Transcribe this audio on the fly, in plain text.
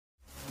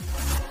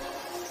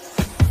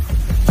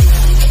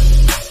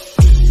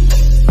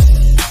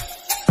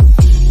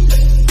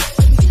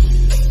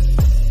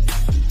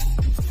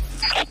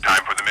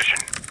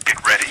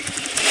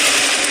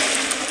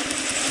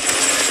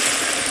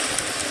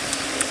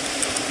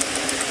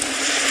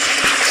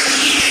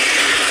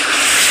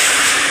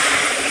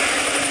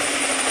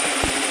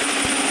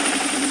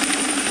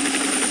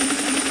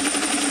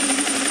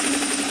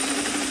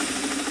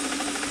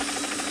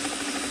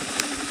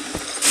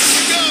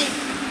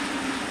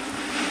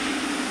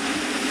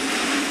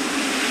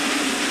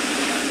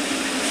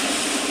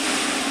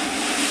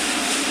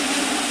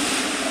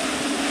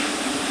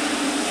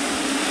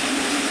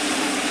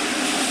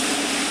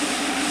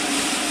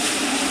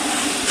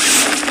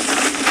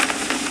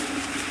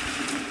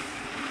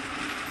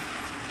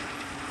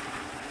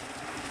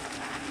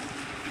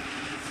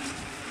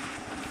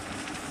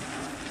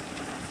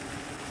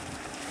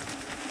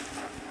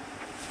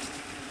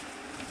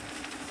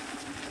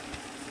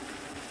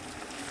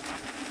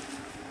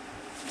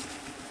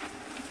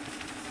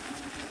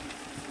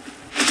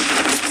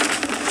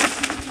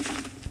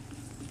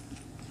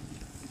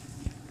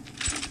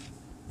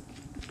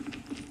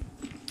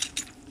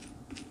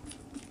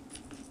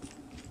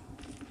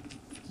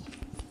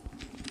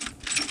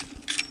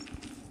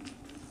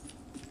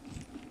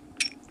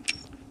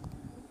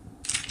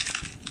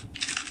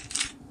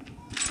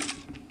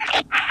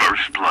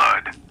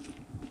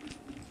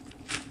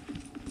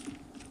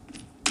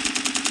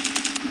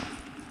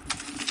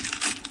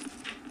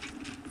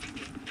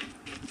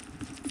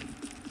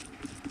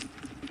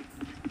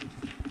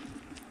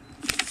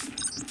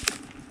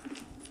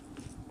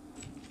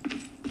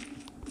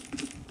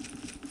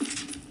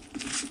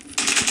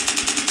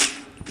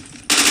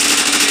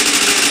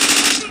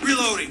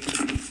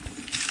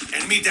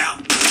Enemy down.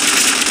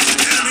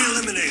 Enemy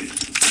eliminated.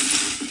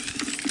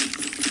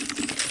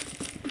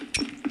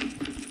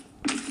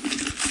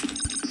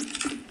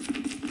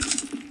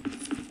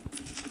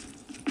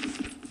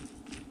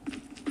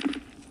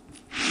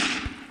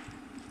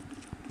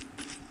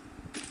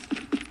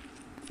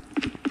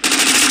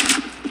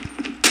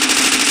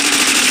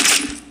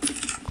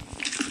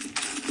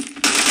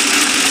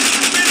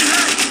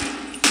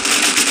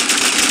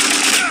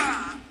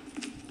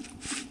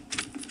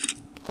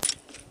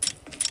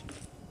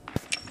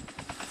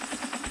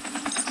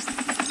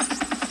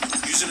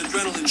 Use an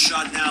adrenaline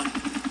shot now.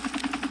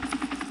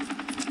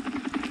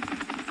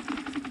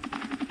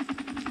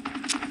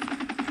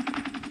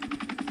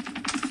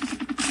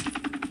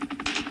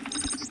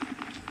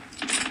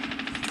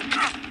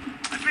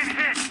 I've been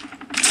hit.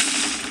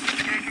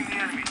 Engaging the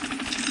enemy.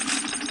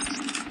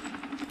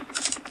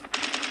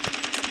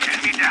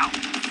 Enemy down.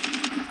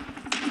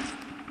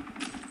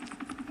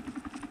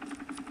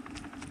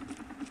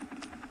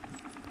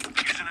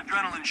 Use an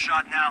adrenaline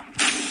shot now.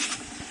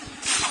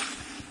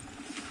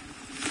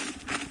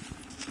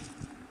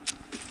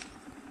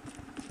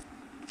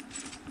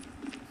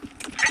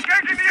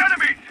 Engaging the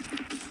enemies!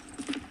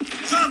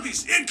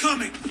 Zombies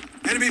incoming!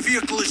 Enemy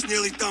vehicle is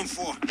nearly done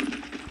for.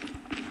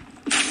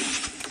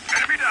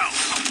 Enemy down!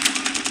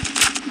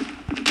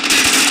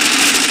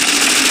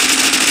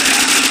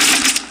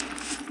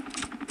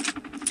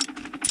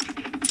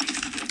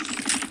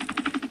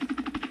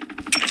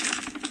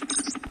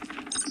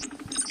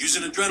 Use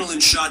an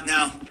adrenaline shot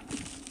now.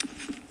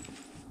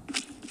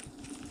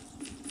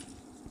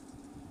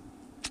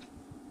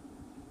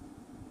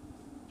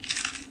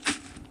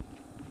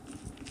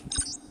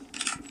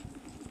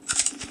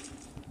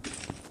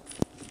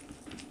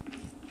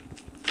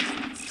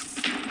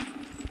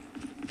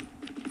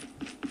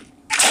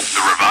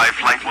 The revived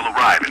flight will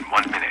arrive in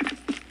 1 minute.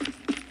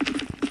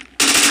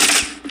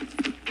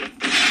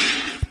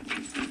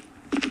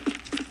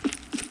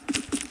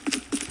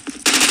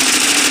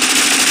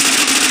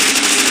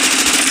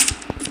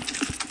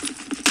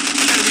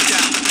 Enemy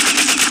down.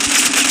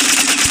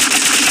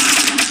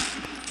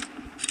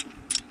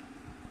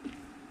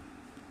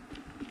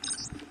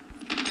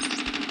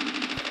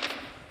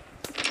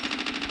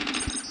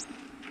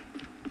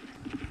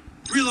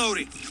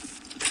 Reloading.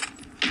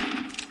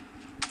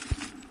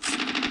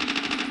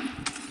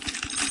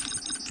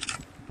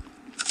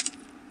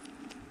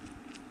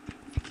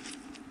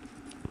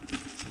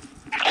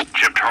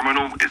 Chip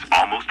terminal is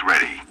almost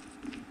ready.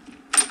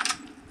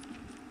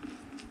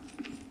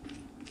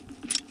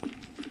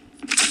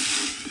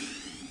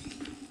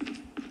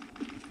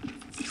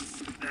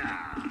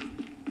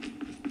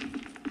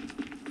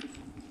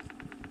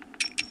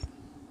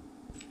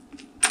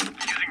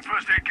 Using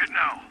first aid kit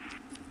now.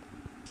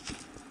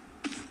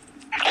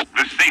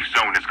 The safe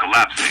zone is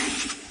collapsing.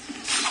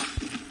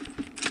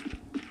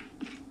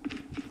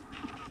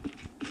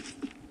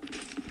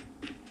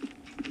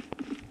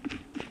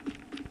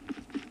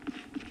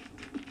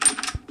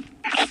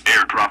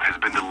 Airdrop has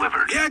been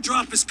delivered. The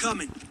airdrop is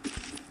coming.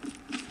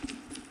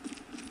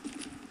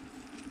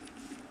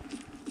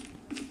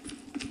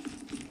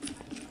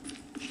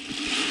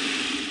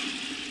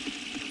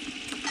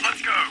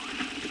 Let's go.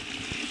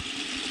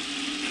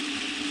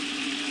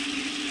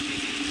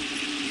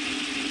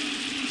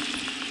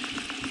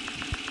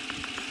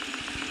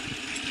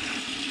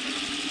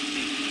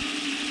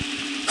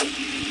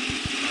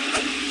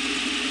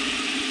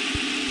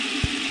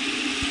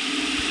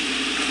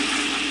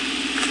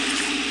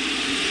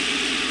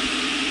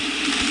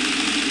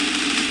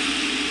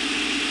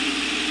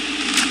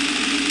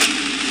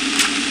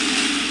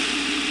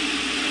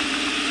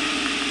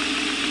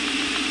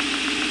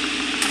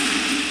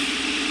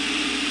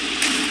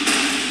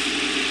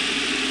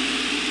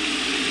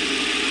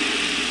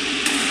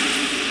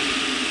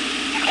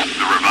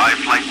 The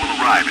revived flight will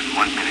arrive in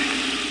 1 minute.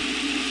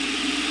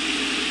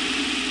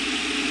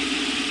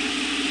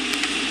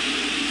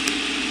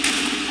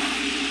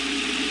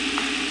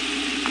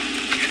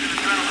 Get an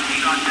adrenaline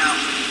shot now.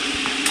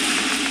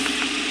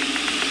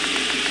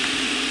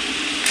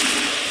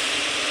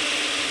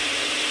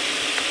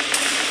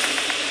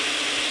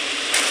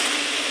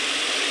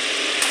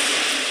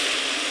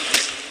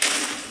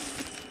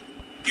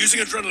 Using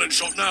adrenaline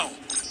shot now.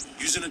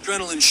 Use an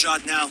adrenaline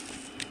shot now.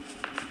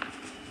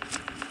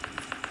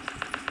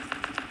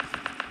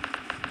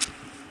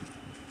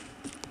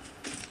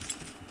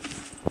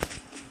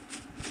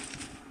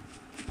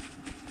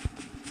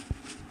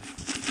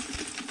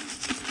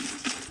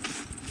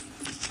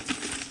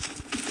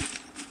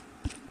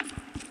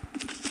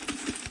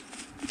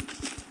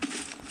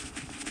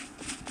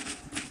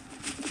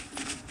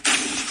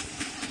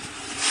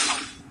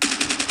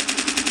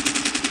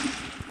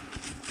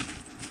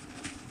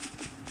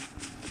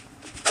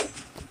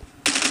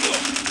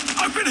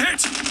 I've been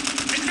hit!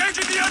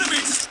 Engaging the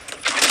enemies!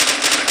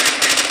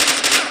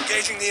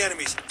 Engaging the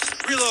enemies.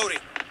 Reloading.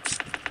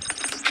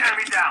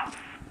 Enemy down.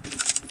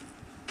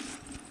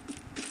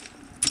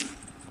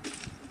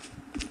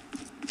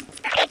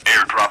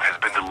 Airdrop has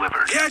been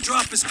delivered. The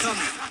airdrop is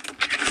coming.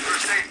 Get the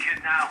first aid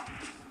kit now.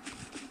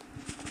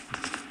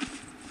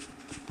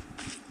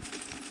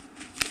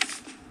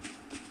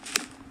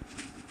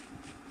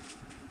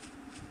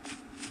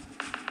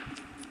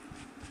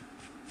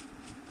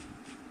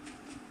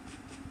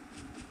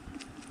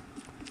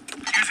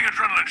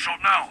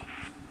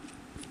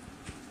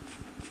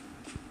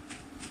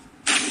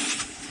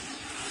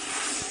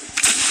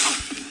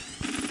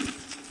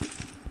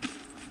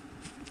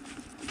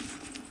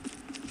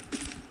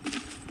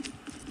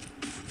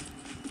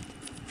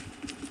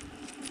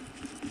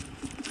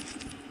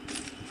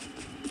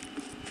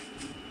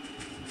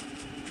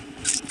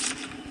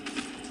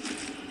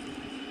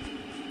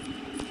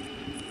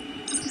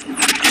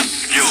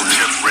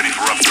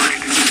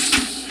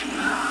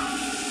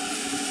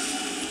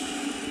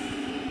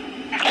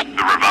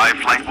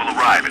 will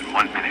arrive in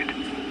 1 minute.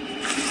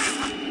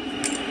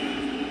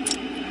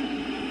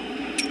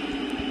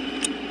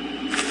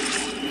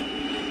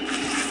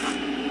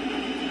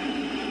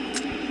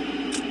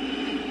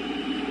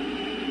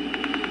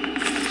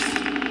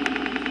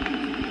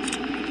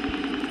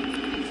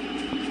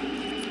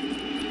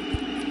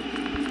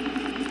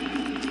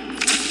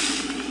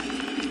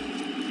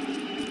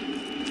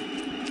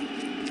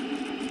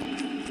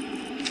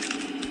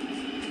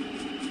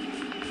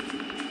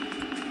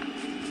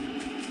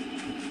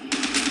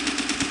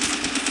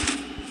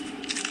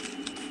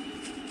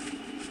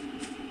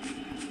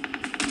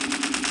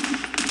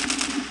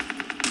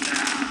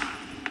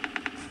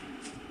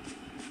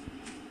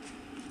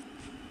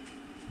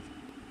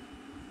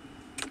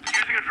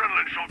 Using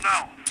adrenaline shot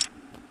now.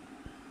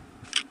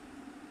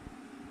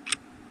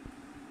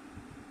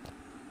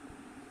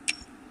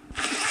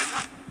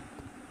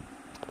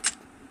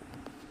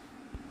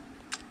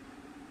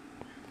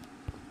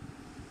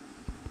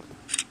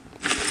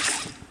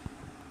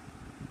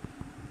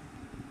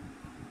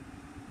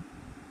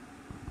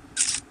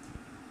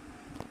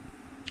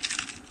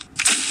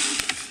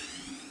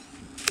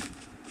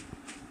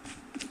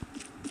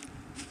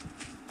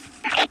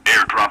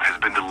 Airdrop has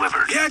been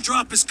delivered. The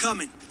airdrop is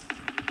coming.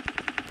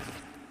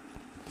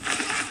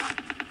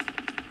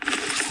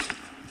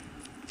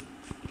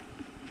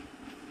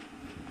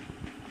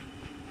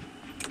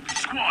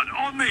 Squad,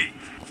 on me!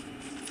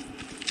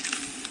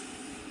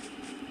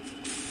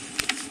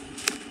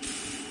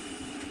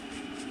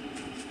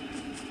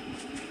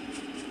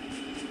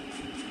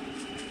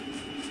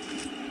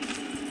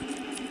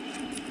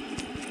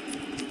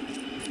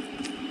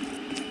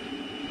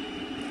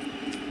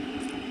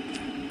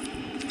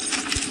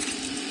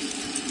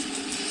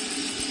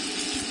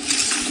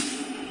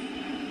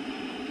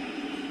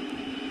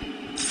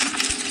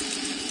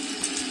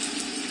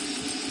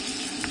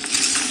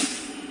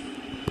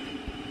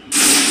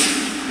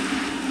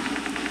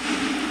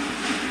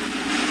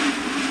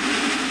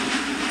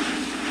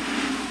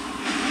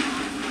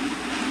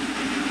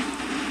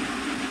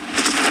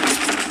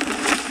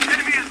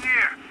 Enemy is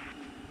near!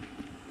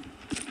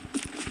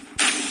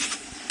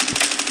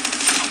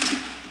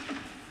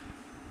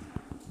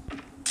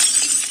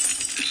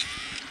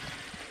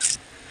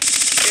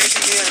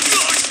 Engaging the enemy.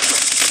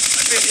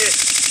 I've been hit.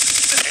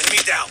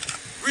 Enemy down.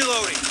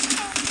 Reloading.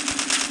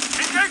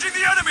 Engaging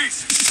the enemies!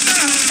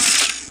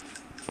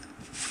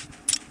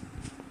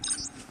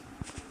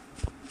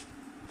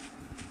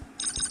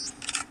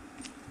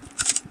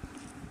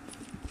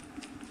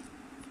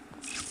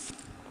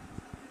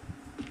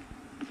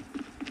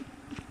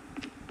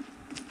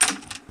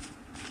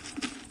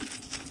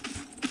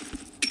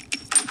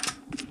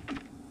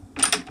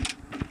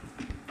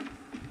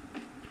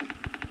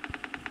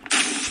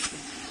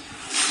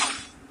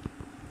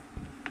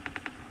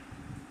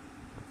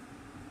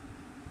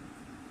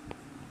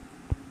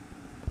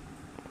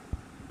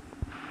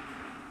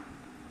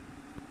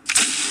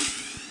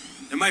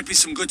 There might be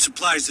some good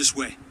supplies this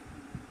way.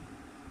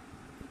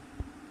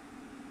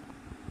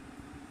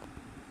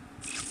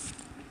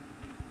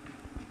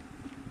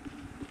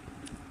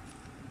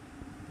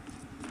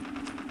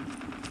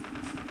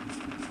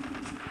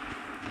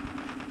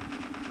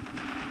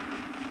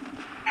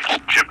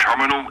 Chip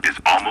terminal is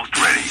almost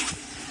ready.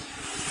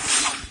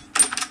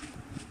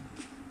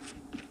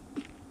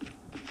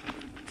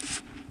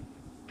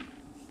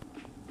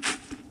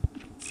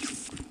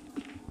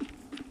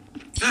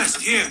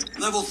 Test here.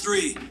 Level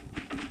 3.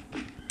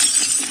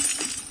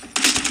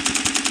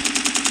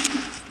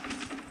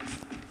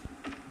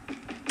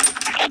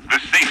 The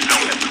safe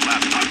zone has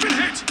collapsed. I've been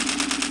hit!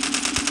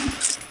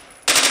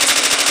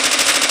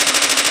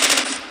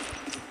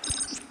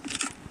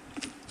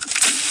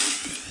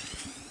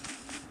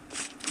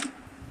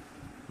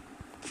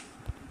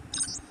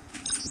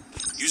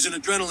 Using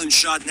adrenaline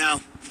shot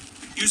now.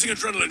 Using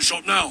adrenaline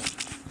shot now.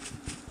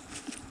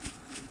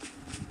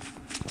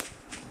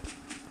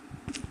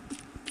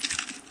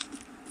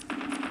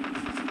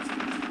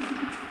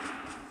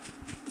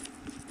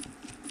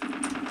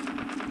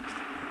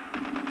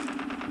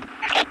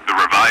 The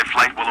revived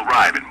flight will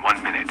arrive in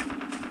 1 minute.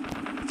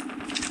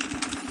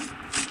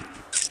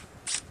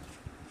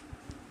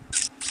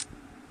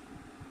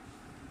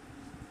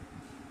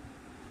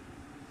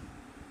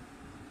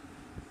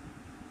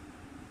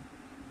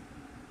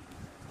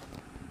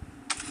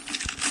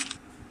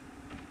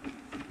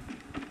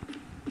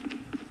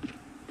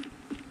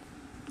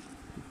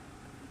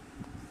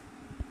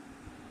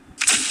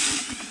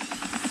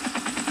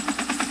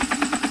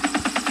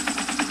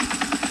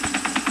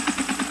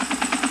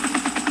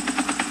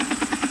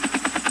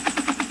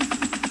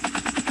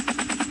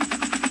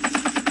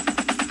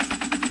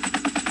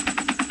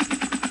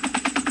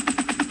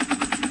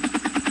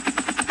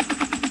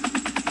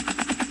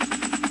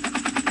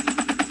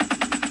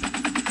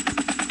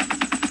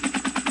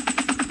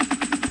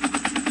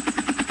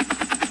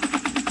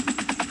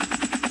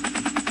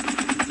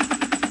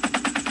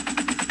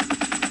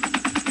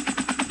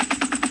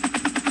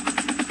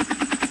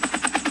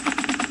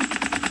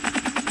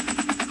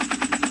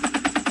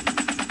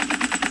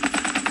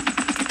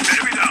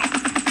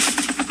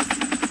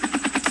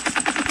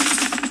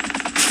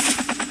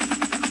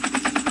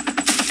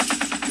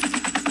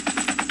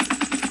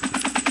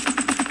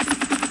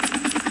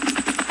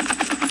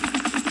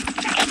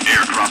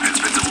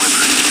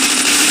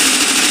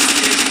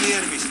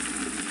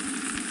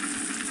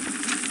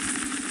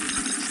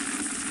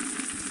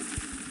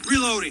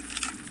 Reloading.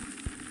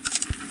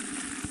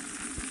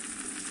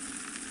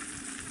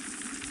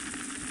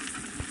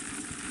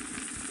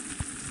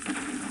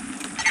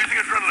 Using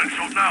adrenaline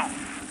shot now.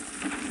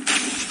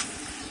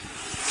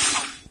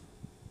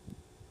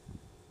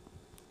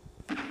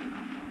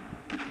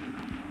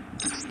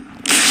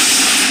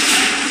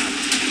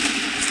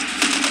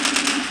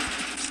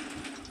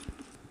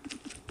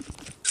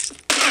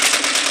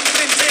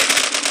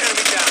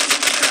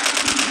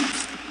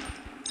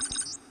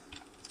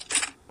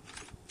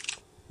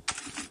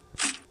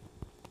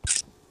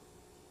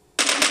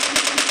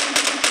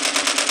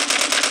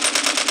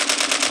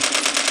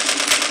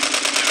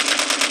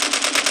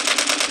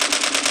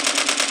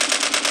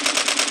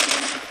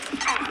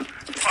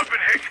 I've been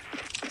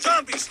hit.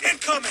 Zombies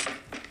incoming!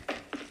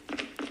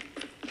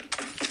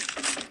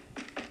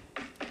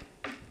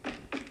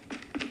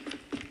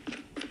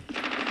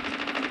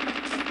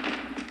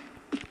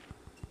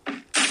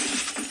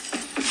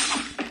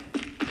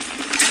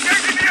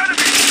 Engaging the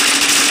enemy.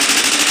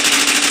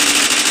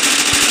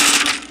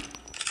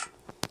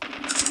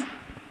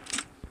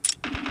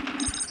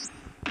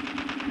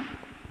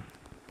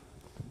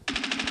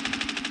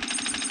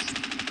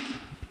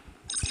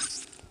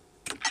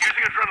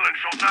 Using adrenaline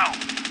shot now.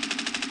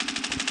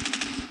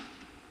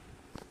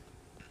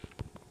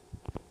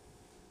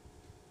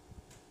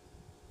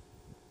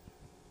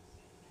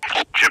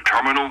 Chip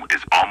terminal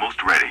is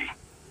almost ready.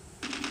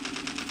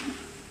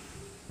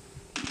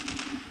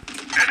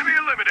 Enemy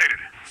eliminated.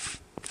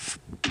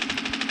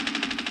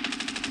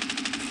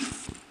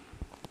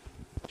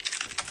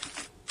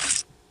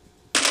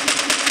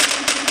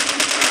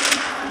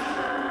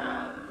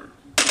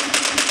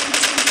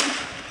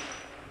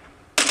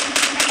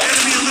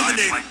 Enemy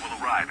eliminated! Flight will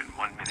arrive in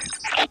 1 minute.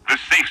 The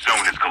safe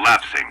zone is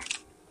collapsing.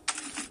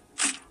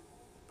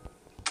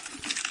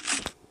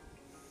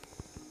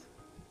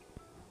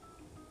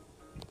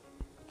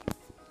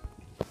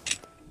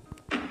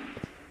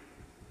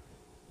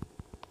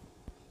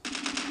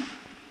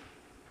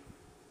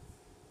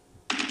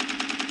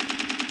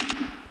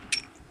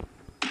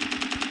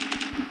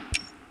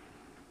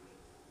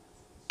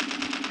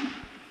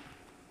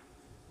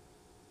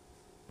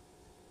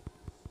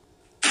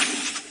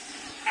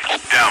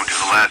 Down to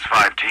the last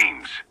 5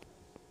 teams.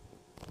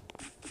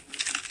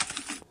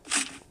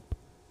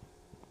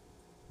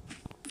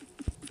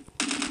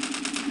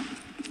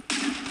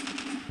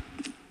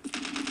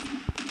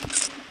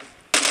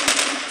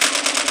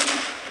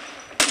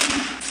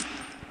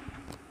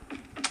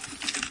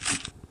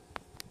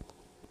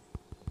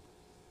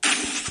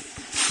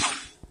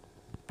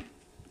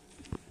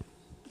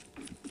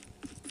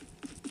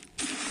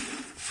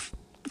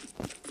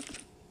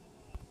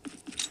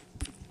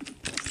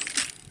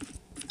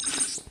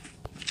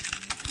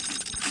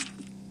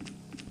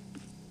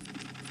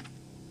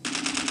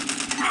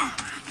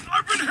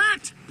 I've been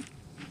hit.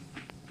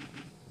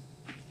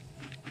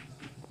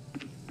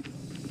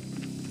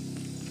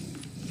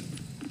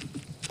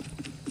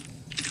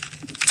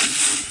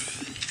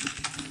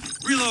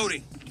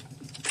 Reloading.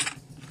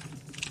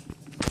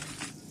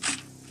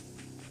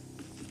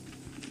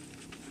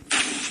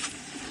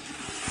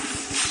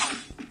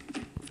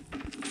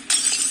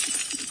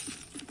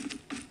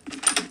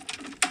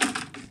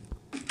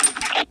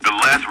 The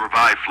last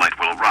revived flight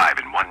will arrive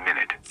in 1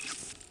 minute.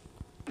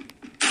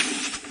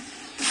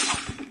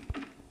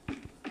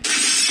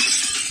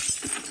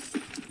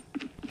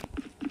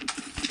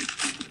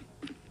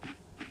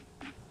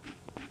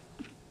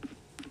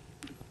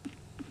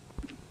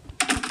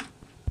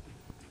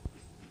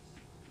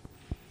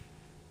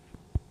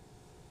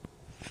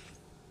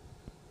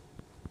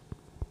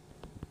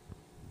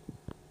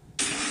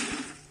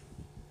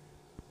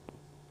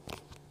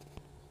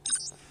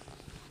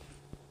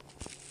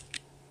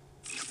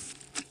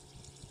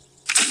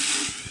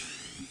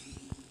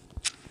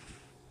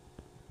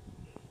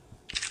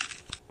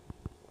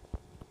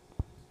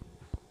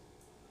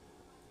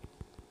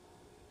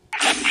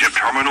 Chip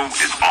terminal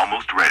is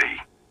almost ready.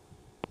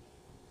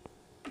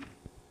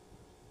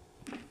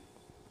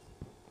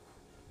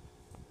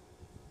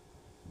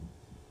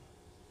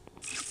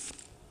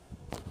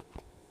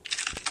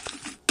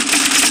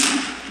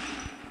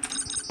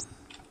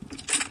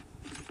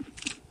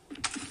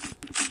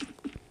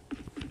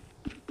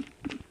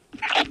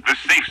 The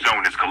safe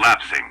zone is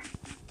collapsing.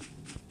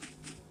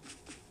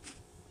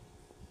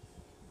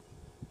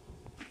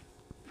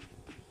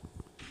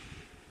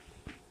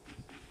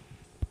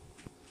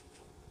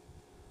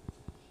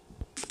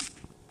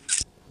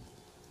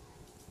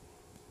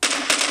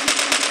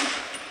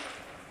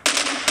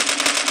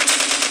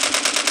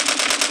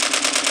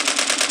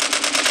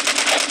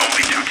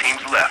 Only 2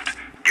 teams left,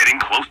 getting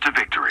close to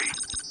victory.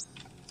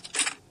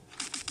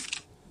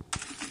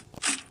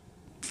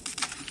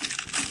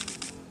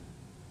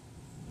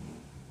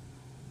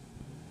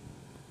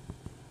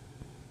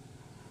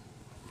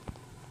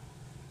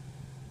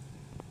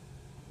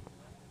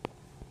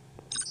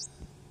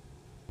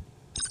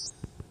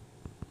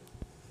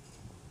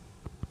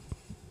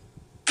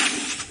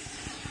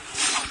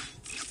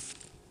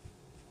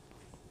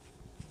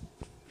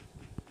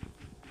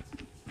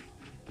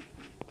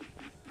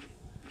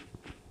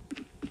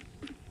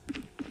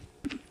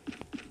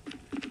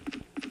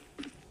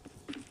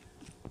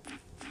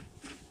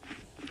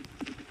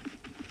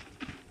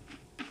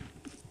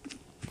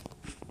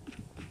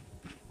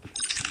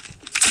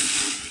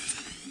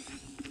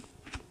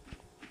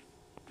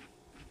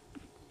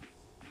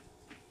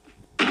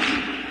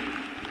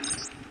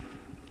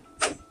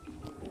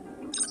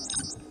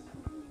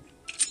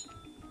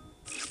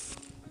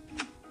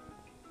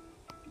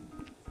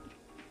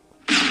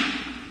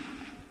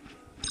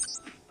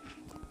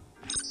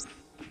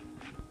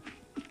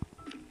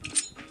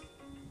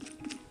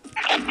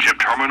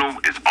 terminal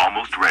is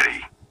almost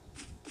ready.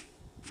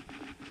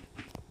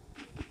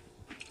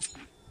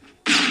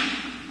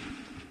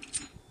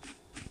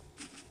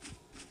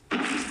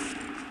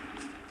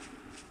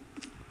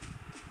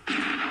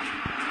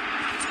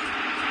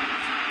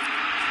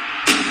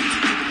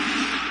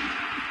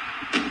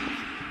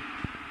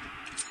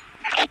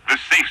 The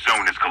safe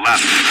zone is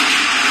collapsing.